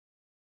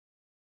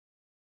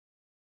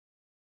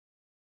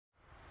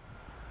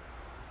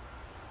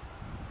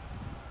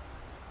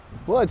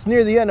Well, it's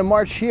near the end of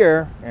March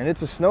here, and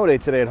it's a snow day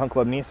today at Hunt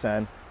Club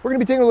Nissan. We're going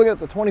to be taking a look at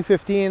the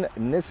 2015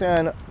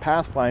 Nissan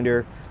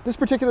Pathfinder. This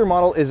particular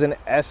model is an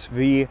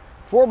SV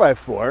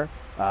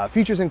 4x4.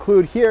 Features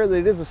include here that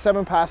it is a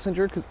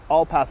 7-passenger, because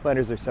all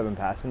Pathfinders are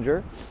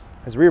 7-passenger.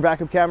 Has a rear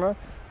backup camera,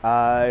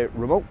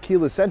 remote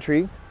keyless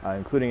entry,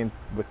 including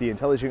with the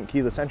intelligent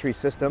keyless entry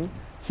system,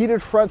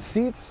 heated front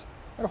seats,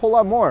 and a whole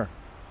lot more.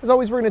 As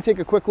always, we're going to take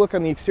a quick look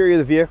on the exterior of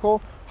the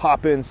vehicle,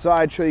 hop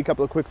inside, show you a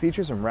couple of quick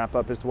features, and wrap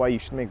up as to why you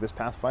should make this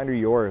Pathfinder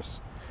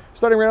yours.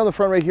 Starting right on the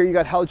front right here, you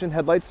got halogen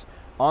headlights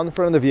on the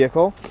front of the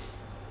vehicle.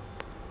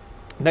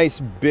 Nice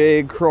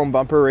big chrome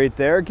bumper right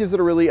there. Gives it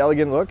a really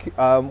elegant look.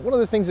 One of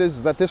the things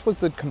is that this was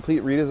the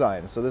complete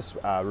redesign. So this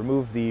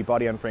removed the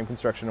body on frame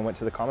construction and went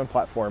to the common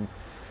platform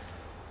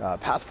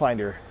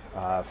Pathfinder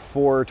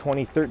for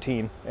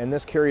 2013. And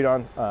this carried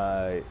on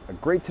a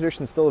great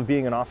tradition still of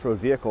being an off-road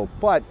vehicle,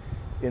 but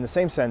in the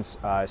same sense,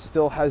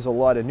 still has a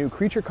lot of new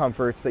creature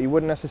comforts that you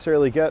wouldn't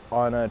necessarily get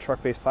on a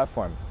truck-based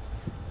platform.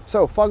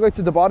 So fog lights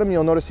at the bottom,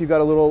 you'll notice you've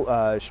got a little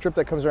strip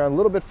that comes around a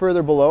little bit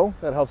further below.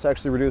 That helps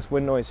actually reduce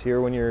wind noise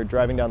here when you're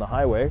driving down the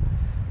highway.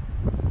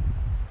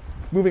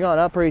 Moving on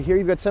up right here,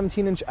 you've got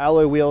 17-inch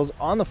alloy wheels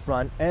on the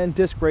front and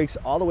disc brakes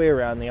all the way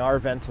around. They are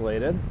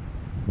ventilated.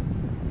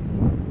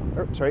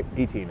 Or, sorry,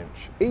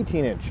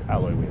 18-inch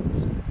alloy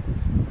wheels.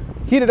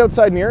 Heated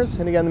outside mirrors,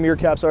 and again, the mirror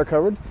caps are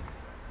covered.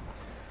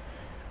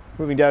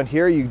 Moving down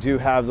here, you do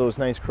have those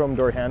nice chrome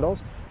door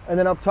handles. And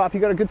then up top,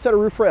 you got a good set of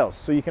roof rails.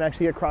 So you can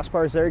actually get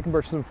crossbars there. You can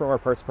purchase them from our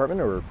parts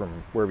department or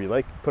from wherever you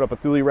like. Put up a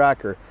Thule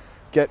rack or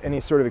get any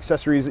sort of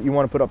accessories that you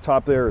want to put up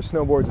top there, or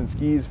snowboards and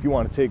skis if you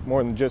want to take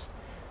more than just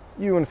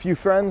you and a few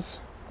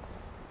friends.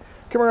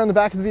 Come around the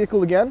back of the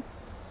vehicle again.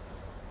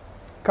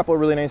 A couple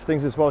of really nice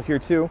things as well here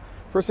too.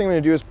 First thing I'm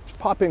going to do is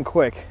pop in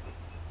quick,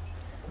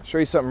 show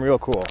you something real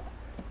cool.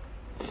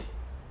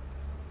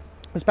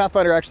 This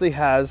Pathfinder actually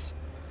has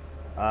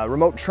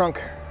remote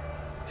trunk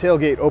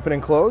tailgate open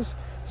and close.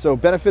 So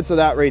benefits of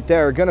that right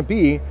there are going to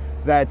be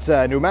that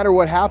no matter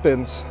what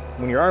happens,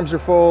 when your arms are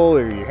full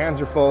or your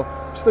hands are full,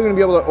 you're still going to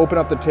be able to open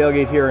up the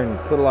tailgate here and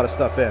put a lot of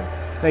stuff in.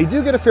 Now you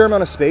do get a fair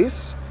amount of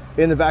space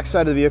in the back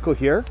side of the vehicle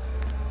here.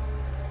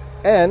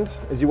 And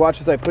as you watch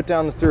as I put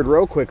down the third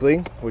row quickly,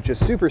 which is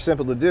super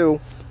simple to do,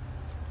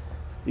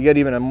 you get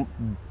even a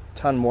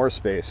ton more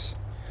space.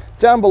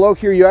 Down below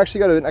here, you actually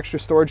got an extra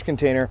storage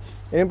container,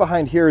 and in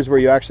behind here is where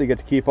you actually get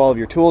to keep all of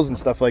your tools and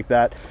stuff like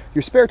that.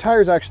 Your spare tire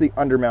is actually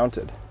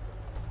undermounted.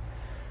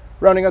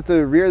 Rounding out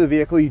the rear of the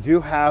vehicle, you do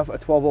have a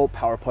 12-volt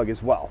power plug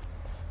as well.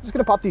 I'm just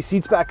gonna pop these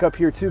seats back up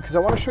here too, because I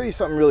want to show you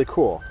something really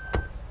cool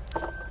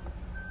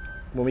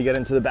when we get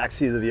into the back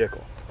seat of the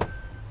vehicle.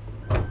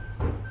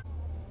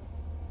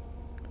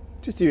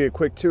 Just to give you a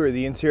quick tour of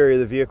the interior of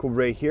the vehicle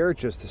right here,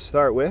 just to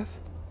start with.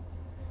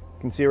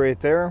 You can see right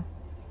there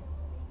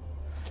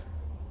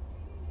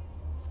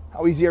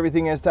how easy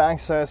everything is to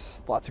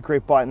access. Lots of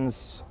great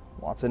buttons,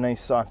 lots of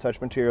nice soft touch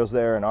materials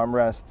there, and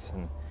armrests,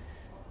 and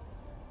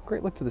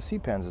great look to the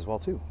seat pans as well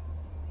too.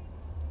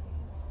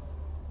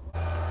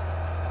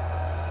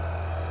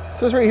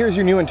 So this right here is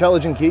your new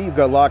intelligent key. You've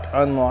got lock,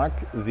 unlock,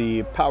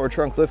 the power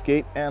trunk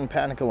liftgate, and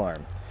panic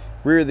alarm.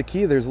 Rear of the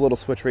key, there's a little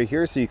switch right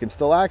here, so you can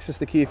still access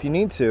the key if you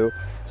need to.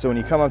 So when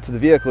you come up to the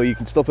vehicle, you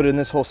can still put it in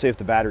this hole, save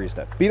the batteries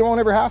there. But you don't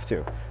ever have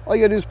to. All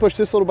you gotta do is push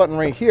this little button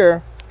right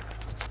here,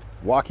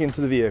 walk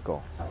into the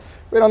vehicle.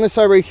 Right on this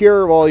side right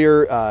here are all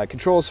your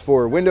controls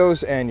for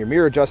windows and your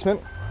mirror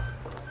adjustment.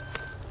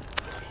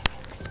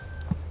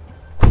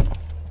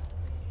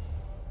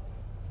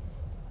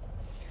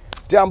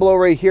 Down below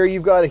right here,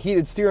 you've got a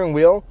heated steering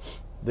wheel,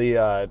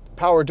 the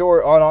power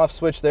door on-off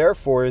switch there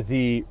for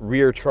the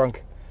rear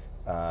trunk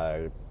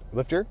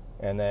lifter,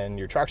 and then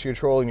your traction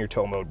control and your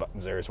tow mode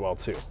buttons there as well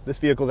too. This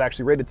vehicle is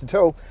actually rated to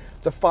tow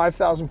to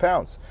 5,000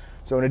 pounds.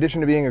 So in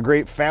addition to being a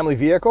great family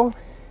vehicle,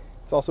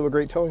 it's also a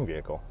great towing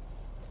vehicle.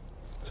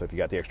 So if you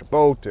got the extra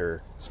boat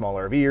or small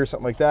RV or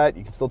something like that,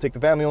 you can still take the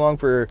family along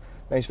for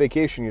a nice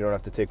vacation. You don't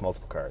have to take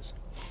multiple cars.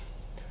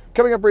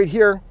 Coming up right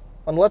here,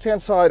 on the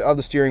left-hand side of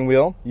the steering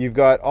wheel, you've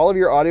got all of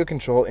your audio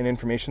control and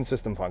information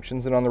system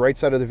functions. And on the right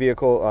side of the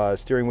vehicle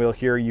steering wheel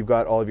here, you've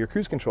got all of your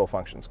cruise control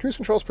functions. Cruise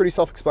control is pretty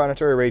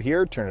self-explanatory right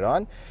here. Turn it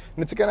on,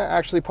 and it's going to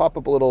actually pop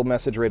up a little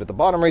message right at the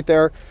bottom right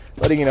there,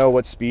 letting you know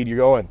what speed you're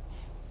going.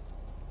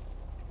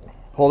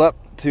 Hold up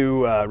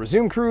to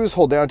resume cruise,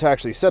 hold down to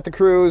actually set the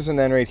cruise, and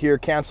then right here,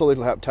 cancel.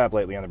 It'll tap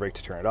lightly on the brake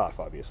to turn it off,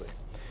 obviously.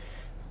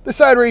 This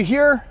side right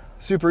here,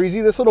 super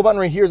easy. This little button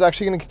right here is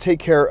actually going to take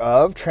care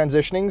of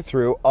transitioning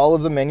through all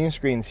of the menu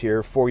screens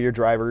here for your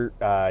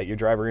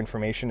driver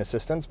information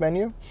assistance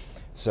menu.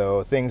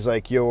 So things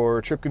like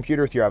your trip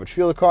computer with your average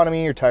fuel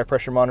economy, your tire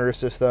pressure monitor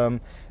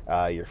system,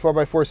 your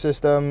 4x4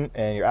 system,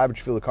 and your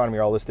average fuel economy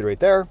are all listed right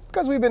there.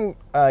 Because we've been,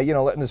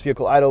 letting this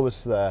vehicle idle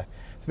with the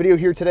video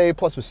here today,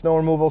 plus with snow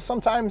removal,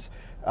 sometimes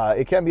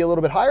it can be a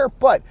little bit higher,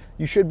 but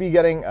you should be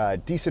getting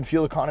decent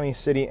fuel economy,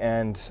 city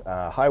and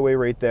highway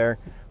right there,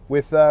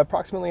 with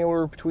approximately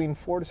over between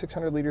 400 to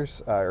 600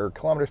 liters or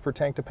kilometers per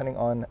tank, depending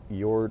on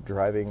your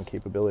driving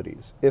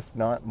capabilities, if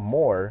not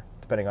more,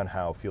 depending on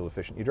how fuel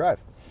efficient you drive.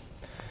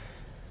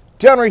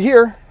 Down right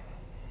here,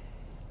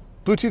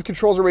 Bluetooth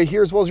controls are right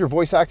here, as well as your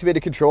voice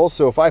activated controls.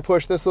 So if I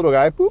push this little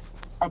guy, boop,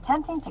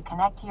 attempting to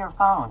connect to your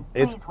phone.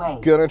 It's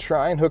gonna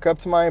try and hook up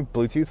to my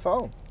Bluetooth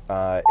phone.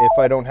 If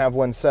I don't have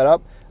one set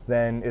up,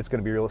 then it's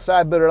gonna be real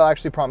sad, but it'll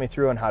actually prompt me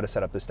through on how to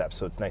set up the steps,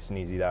 so it's nice and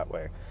easy that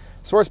way.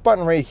 Source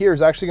button right here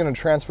is actually gonna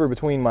transfer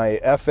between my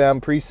FM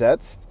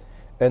presets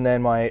and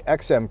then my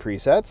XM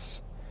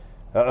presets.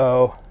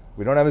 Uh-oh,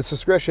 we don't have a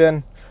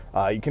subscription.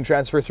 You can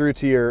transfer through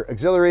to your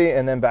auxiliary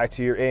and then back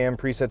to your AM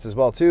presets as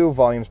well too.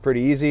 Volume's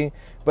pretty easy.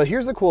 But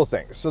here's the cool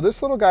thing. So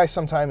this little guy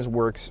sometimes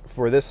works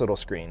for this little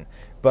screen,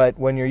 but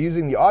when you're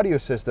using the audio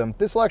system,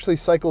 this will actually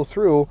cycle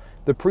through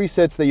the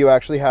presets that you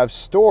actually have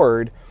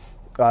stored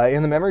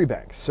in the memory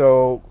bank.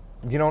 So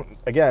you don't,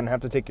 again, have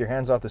to take your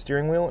hands off the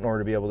steering wheel in order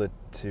to be able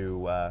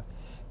to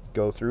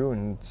go through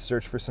and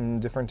search for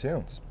some different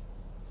tunes.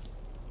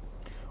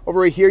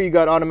 Over right here, you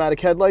got automatic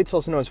headlights,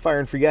 also known as fire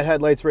and forget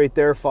headlights right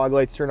there. Fog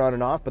lights turn on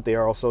and off, but they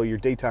are also your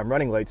daytime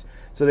running lights,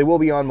 so they will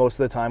be on most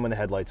of the time when the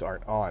headlights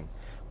aren't on.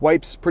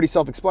 Wipes, pretty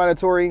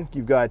self-explanatory.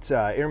 You've got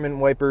intermittent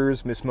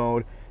wipers, mist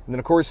mode, and then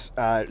of course,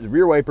 the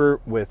rear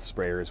wiper with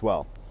sprayer as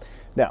well.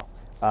 Now,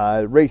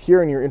 right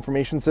here in your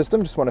information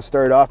system, just want to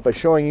start off by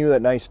showing you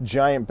that nice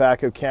giant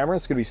backup camera.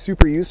 It's going to be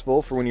super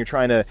useful for when you're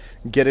trying to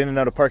get in and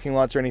out of parking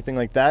lots or anything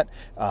like that.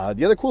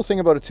 The other cool thing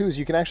about it too is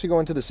you can actually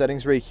go into the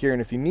settings right here, and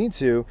if you need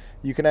to,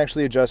 you can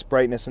actually adjust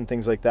brightness and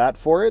things like that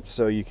for it.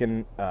 So you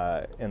can,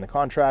 and the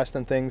contrast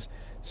and things.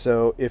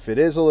 So if it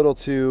is a little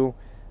too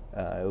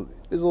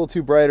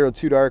bright or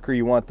too dark, or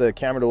you want the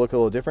camera to look a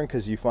little different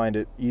because you find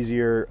it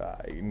easier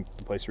in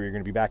the place where you're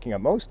going to be backing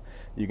up most,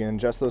 you can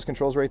adjust those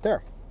controls right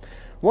there.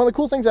 One of the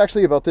cool things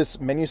actually about this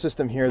menu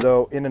system here,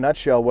 though, in a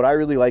nutshell, what I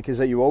really like is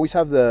that you always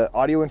have the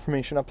audio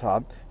information up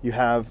top, you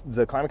have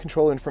the climate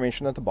control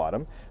information at the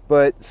bottom,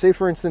 but say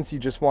for instance you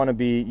just want to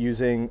be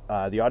using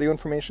the audio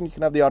information, you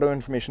can have the audio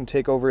information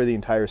take over the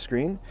entire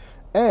screen.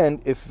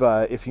 And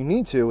if you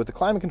need to, with the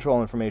climate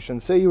control information,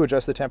 say you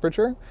adjust the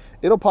temperature,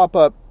 it'll pop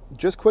up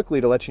just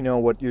quickly to let you know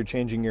what you're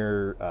changing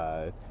your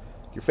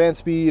fan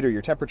speed or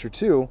your temperature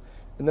to.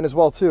 And then as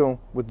well too,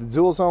 with the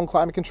dual zone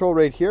climate control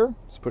right here,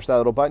 just push that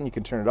little button, you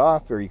can turn it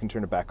off or you can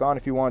turn it back on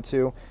if you want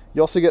to.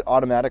 You also get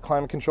automatic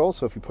climate control,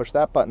 so if you push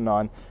that button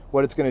on,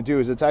 what it's going to do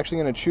is it's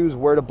actually going to choose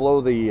where to blow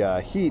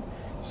the heat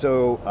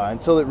so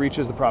until it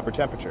reaches the proper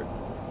temperature.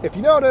 If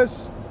you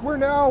notice, we're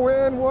now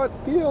in what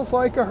feels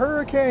like a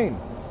hurricane.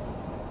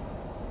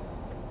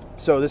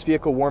 So this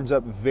vehicle warms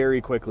up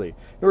very quickly.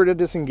 In order to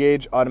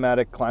disengage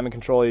automatic climate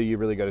control, you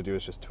really got to do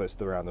is just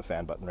twist around the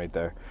fan button right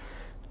there.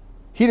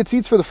 Heated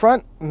seats for the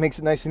front makes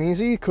it nice and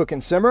easy, cook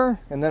and simmer.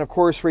 And then of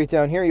course right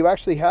down here you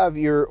actually have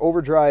your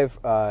overdrive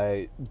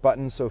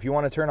button. So if you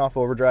want to turn off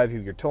overdrive,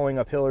 if you're towing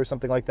uphill or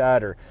something like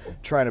that, or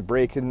trying to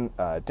brake in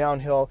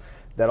downhill,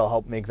 that'll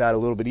help make that a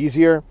little bit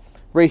easier.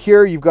 Right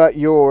here you've got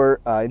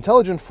your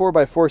intelligent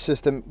 4x4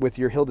 system with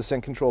your hill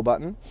descent control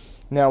button.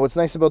 Now what's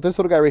nice about this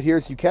little guy right here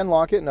is you can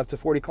lock it, and up to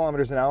 40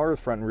 kilometers an hour, the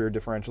front and rear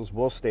differentials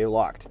will stay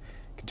locked.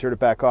 You can turn it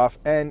back off,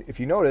 and if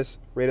you notice,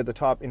 right at the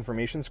top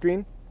information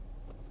screen,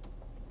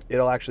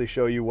 it'll actually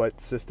show you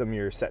what system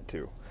you're set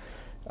to.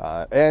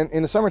 And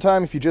in the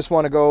summertime, if you just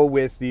want to go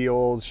with the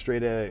old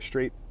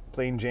straight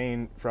plain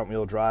Jane front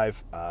wheel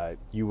drive,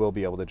 you will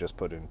be able to just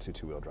put it into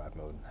two-wheel drive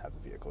mode and have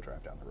the vehicle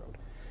drive down the road.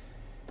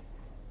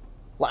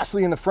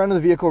 Lastly, in the front of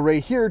the vehicle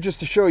right here, just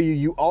to show you,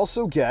 you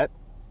also get,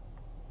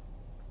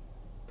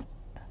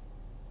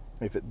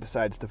 if it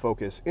decides to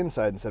focus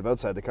inside instead of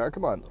outside the car,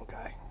 come on little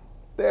guy,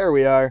 there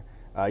we are.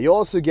 You'll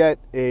also get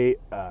a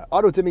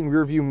auto-dimming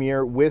rear view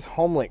mirror with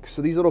home link.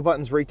 So these little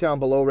buttons right down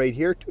below right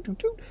here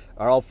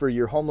are all for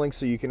your home link,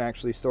 so you can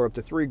actually store up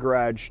to 3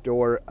 garage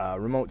door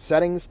remote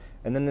settings.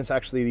 And then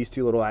these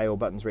two little I/O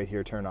buttons right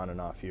here turn on and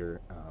off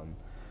your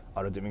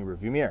auto-dimming rear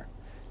view mirror.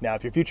 Now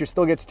if your future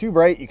still gets too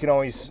bright, you can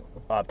always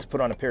opt to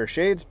put on a pair of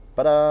shades,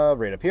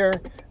 right up here.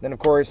 Then of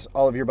course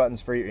all of your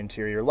buttons for your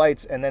interior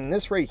lights. And then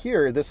this right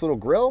here, this little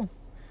grill,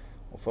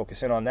 we'll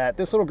focus in on that.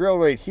 This little grill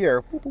right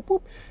here, boop, boop,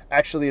 boop,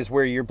 actually is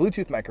where your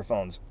Bluetooth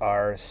microphones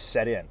are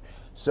set in.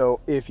 So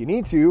if you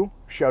need to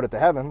shout at the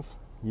heavens,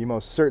 you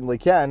most certainly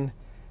can,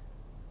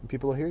 and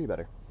people will hear you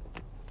better.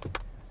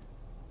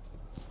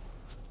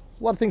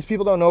 A lot of things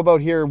people don't know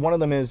about here. One of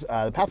them is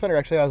the Pathfinder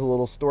actually has a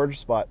little storage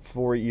spot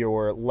for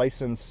your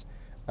license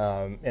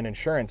and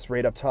insurance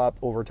right up top,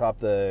 over top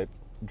the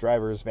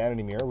driver's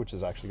vanity mirror, which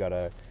has actually got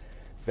a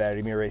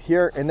vanity mirror right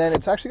here. And then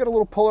it's actually got a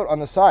little pull-out on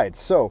the side.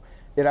 So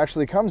it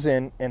actually comes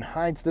in and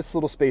hides this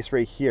little space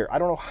right here. I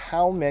don't know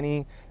how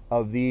many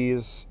of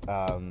these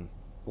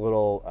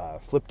little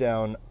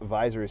flip-down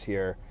visors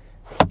here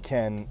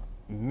can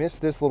miss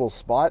this little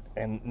spot,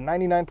 and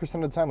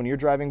 99% of the time when you're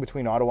driving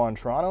between Ottawa and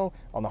Toronto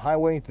on the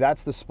highway,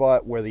 that's the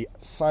spot where the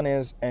sun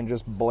is and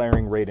just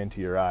blaring right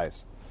into your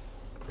eyes.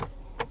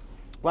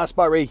 Last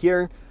spot right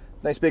here,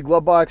 nice big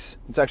glove box.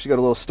 It's actually got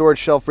a little storage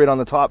shelf right on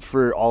the top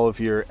for all of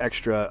your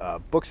extra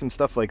books and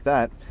stuff like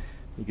that.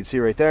 You can see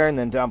right there, and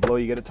then down below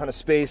you get a ton of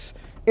space.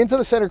 Into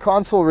the center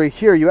console right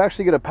here, you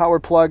actually get a power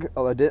plug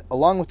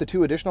along with the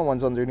 2 additional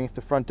ones underneath the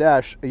front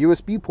dash, a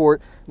USB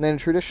port, and then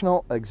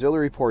traditional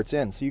auxiliary ports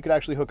in. So you could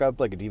actually hook up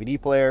like a DVD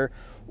player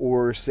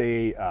or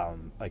say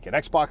like an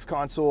Xbox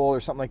console or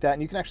something like that,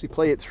 and you can actually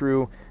play it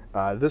through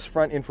this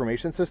front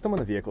information system when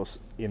the vehicle's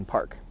in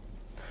park.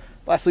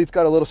 Lastly, it's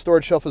got a little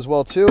storage shelf as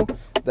well too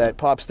that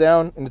pops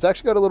down, and it's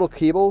actually got a little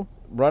cable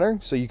runner,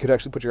 so you could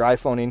actually put your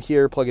iPhone in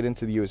here, plug it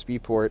into the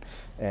USB port,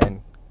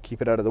 and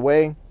keep it out of the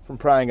way from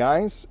prying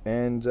eyes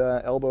and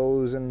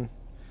elbows and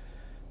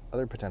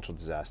other potential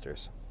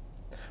disasters.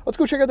 Let's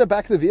go check out the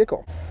back of the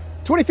vehicle.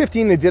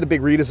 2015, they did a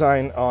big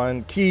redesign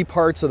on key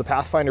parts of the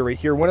Pathfinder right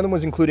here. One of them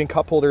was including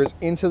cup holders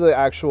into the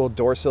actual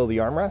door sill of the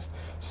armrest.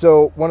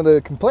 So one of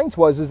the complaints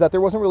was that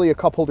there wasn't really a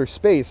cup holder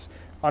space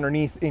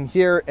underneath in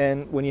here,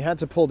 and when you had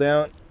to pull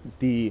down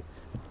the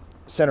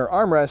center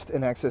armrest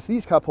and access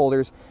these cup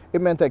holders,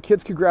 it meant that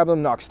kids could grab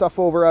them, knock stuff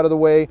over out of the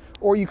way,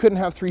 or you couldn't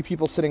have 3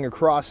 people sitting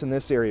across in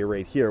this area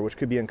right here, which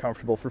could be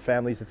uncomfortable for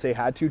families that say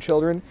had 2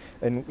 children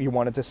and you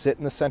wanted to sit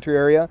in the center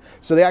area.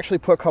 So they actually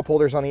put cup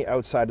holders on the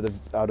outside of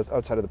the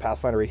outside of the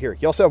Pathfinder right here.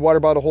 You also have water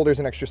bottle holders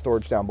and extra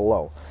storage down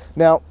below.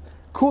 Now,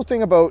 cool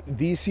thing about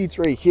these seats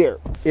right here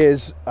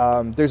is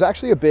there's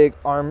actually a big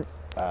arm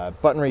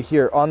button right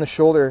here on the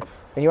shoulder,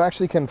 and you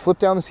actually can flip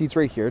down the seats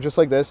right here, just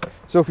like this.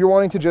 So if you're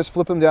wanting to just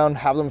flip them down,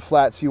 have them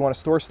flat, so you want to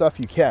store stuff,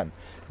 you can.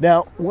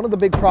 Now, one of the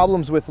big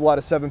problems with a lot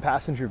of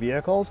 7-passenger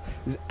vehicles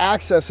is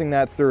accessing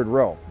that 3rd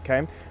row,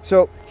 okay?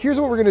 So here's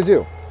what we're gonna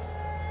do.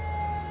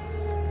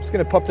 I'm just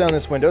gonna pop down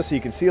this window so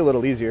you can see a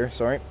little easier.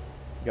 Sorry,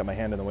 got my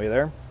hand in the way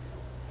there.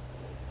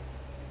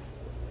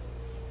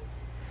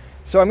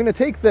 So I'm gonna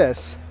take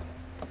this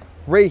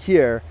right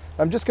here.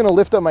 I'm just gonna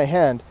lift up my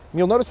hand, and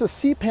you'll notice the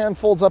seat pan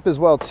folds up as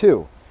well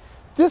too.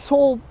 This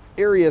whole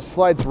area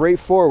slides right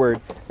forward,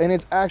 and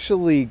it's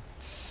actually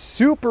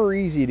super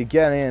easy to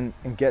get in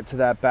and get to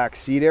that back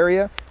seat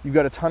area. You've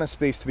got a ton of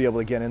space to be able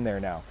to get in there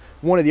now.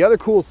 One of the other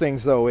cool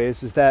things though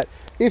is that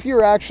if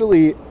you're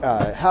actually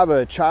have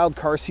a child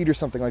car seat or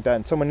something like that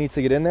and someone needs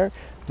to get in there,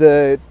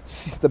 the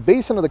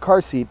basin of the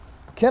car seat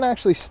can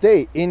actually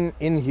stay in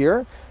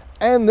here,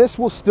 and this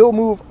will still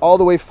move all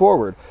the way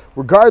forward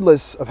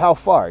regardless of how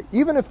far.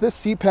 Even if this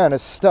seat pan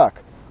is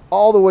stuck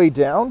all the way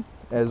down,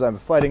 as I'm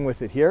fighting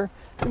with it here,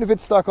 even if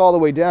it's stuck all the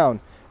way down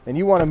and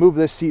you want to move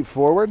this seat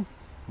forward,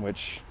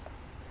 which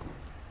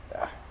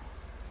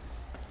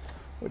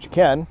you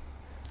can,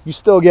 you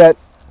still get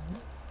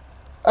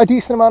a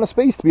decent amount of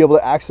space to be able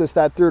to access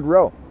that 3rd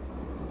row.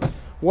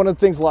 One of the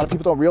things a lot of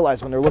people don't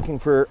realize when they're looking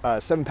for a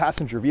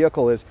 7-passenger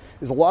vehicle is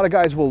a lot of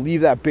guys will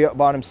leave that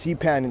bottom seat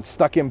pan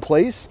stuck in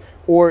place,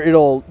 or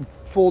it'll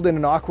fold in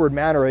an awkward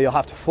manner, or you'll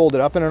have to fold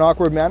it up in an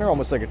awkward manner,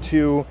 almost like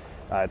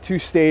a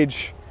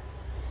two-stage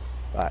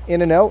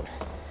in and out.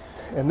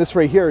 And this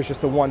right here is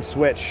just a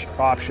 1-switch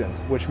option,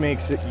 which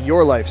makes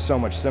your life so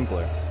much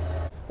simpler.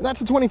 And that's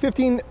the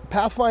 2015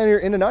 Pathfinder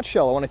in a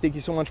nutshell. I want to thank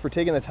you so much for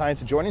taking the time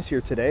to join us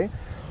here today.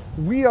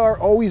 We are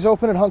always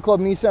open at Hunt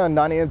Club Nissan,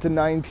 9 a.m. to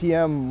 9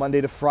 p.m.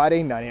 Monday to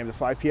Friday, 9 a.m. to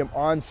 5 p.m.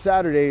 on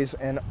Saturdays,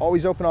 and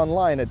always open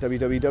online at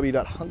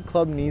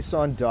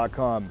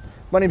www.huntclubnissan.com.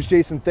 My name's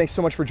Jason. Thanks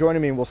so much for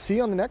joining me, and we'll see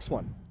you on the next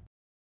one.